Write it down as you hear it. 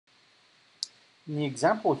In the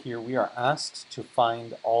example here, we are asked to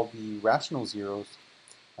find all the rational zeros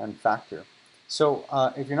and factor. So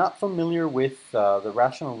if you're not familiar with the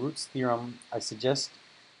rational roots theorem, I suggest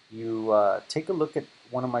you take a look at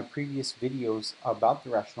one of my previous videos about the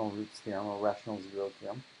rational roots theorem or rational zero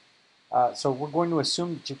theorem. So we're going to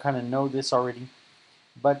assume that you kind of know this already,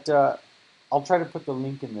 but I'll try to put the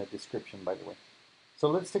link in the description, by the way. So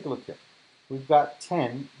let's take a look here. We've got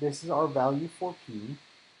 10. This is our value for p.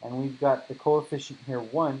 And we've got the coefficient here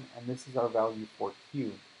 1. And this is our value for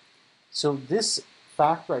q. So this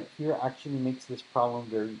fact right here actually makes this problem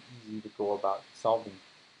very easy to go about solving.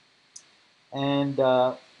 And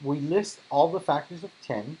we list all the factors of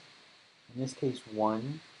 10. In this case,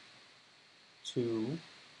 1, 2,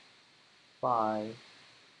 5,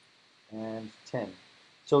 and 10.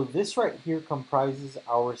 So this right here comprises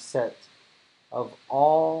our set of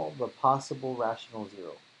all the possible rational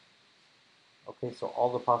zeros. Okay, so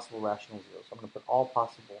all the possible rational zeros. I'm going to put all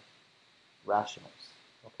possible rationals.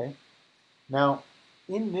 Okay, now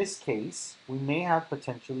in this case, we may have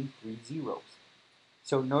potentially 3 zeros.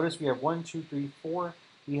 So notice we have 1, 2, 3, 4.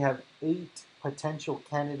 We have 8 potential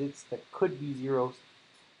candidates that could be zeros,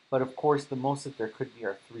 but of course the most that there could be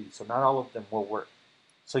are 3. So not all of them will work.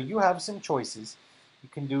 So you have some choices. You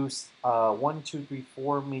can do 1, 2, 3,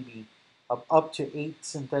 4, maybe up to 8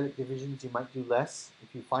 synthetic divisions. You might do less.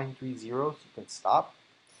 If you find 3 zeros, you can stop.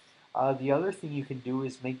 The other thing you can do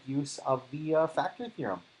is make use of the factor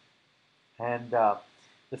theorem. And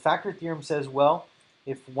the factor theorem says, well,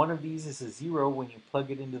 if one of these is a 0, when you plug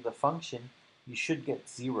it into the function, you should get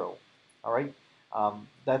 0. All right.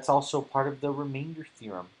 That's also part of the remainder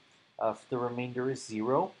theorem. If the remainder is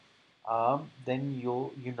 0, then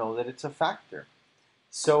you know that it's a factor.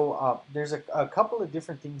 So there's a couple of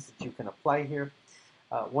different things that you can apply here.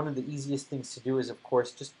 One of the easiest things to do is, of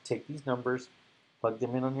course, just take these numbers, plug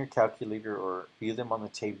them in on your calculator, or view them on the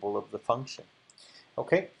table of the function.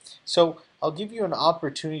 Okay, so I'll give you an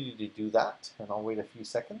opportunity to do that, and I'll wait a few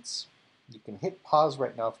seconds. You can hit pause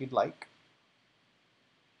right now if you'd like.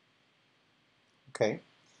 Okay,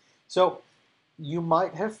 so you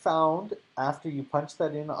might have found after you punch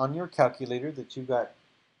that in on your calculator that you got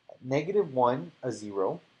 -1, a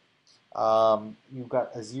 0. You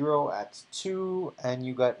got a 0 at 2, and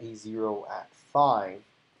you got a 0 at 5.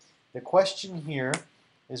 The question here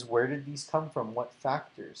is, where did these come from? What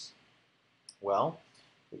factors? Well,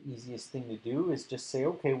 the easiest thing to do is just say,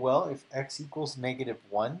 okay, well, if x equals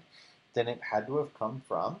 -1, then it had to have come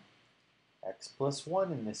from x plus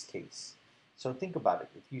 1 in this case. So think about it.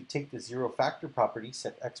 If you take the zero factor property,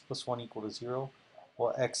 set x plus 1 equal to 0,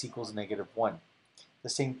 well, x equals -1. The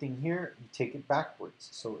same thing here, you take it backwards.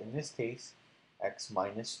 So in this case, x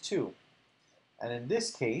minus 2. And in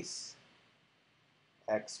this case,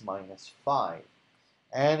 x minus 5.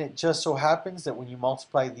 And it just so happens that when you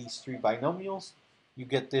multiply these three binomials, you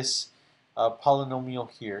get this polynomial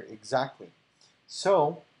here exactly.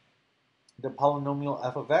 So the polynomial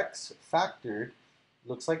f of x factored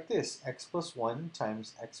looks like this: x plus 1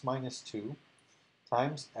 times x minus 2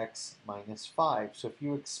 times x minus 5. So if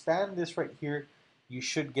you expand this right here, you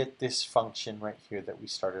should get this function right here that we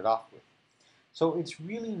started off with. So it's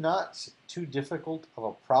really not too difficult of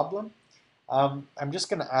a problem. I'm just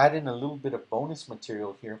going to add in a little bit of bonus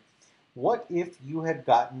material here. What if you had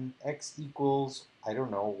gotten x equals, I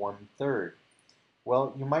don't know, 1/3?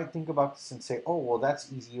 Well, you might think about this and say, oh, well,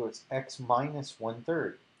 that's easy. It's x minus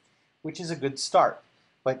 1/3, which is a good start.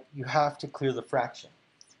 But you have to clear the fraction.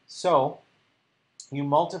 So you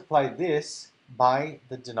multiply this by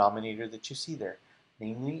the denominator that you see there,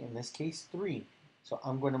 namely, in this case, 3. So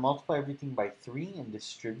I'm going to multiply everything by 3 and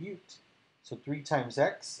distribute. So 3 times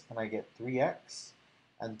x, and I get 3x.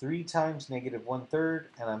 And 3 times -1/3,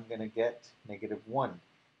 and I'm going to get -1.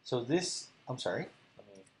 So this, I'm sorry, let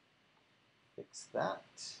me fix that.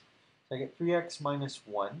 So I get 3x minus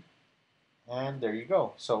 1, and there you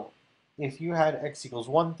go. So if you had x equals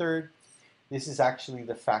 1/3, this is actually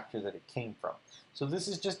the factor that it came from. So this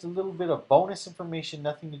is just a little bit of bonus information,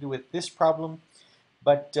 nothing to do with this problem,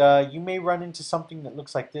 but you may run into something that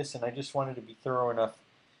looks like this, and I just wanted to be thorough enough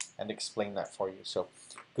and explain that for you. So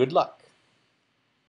good luck.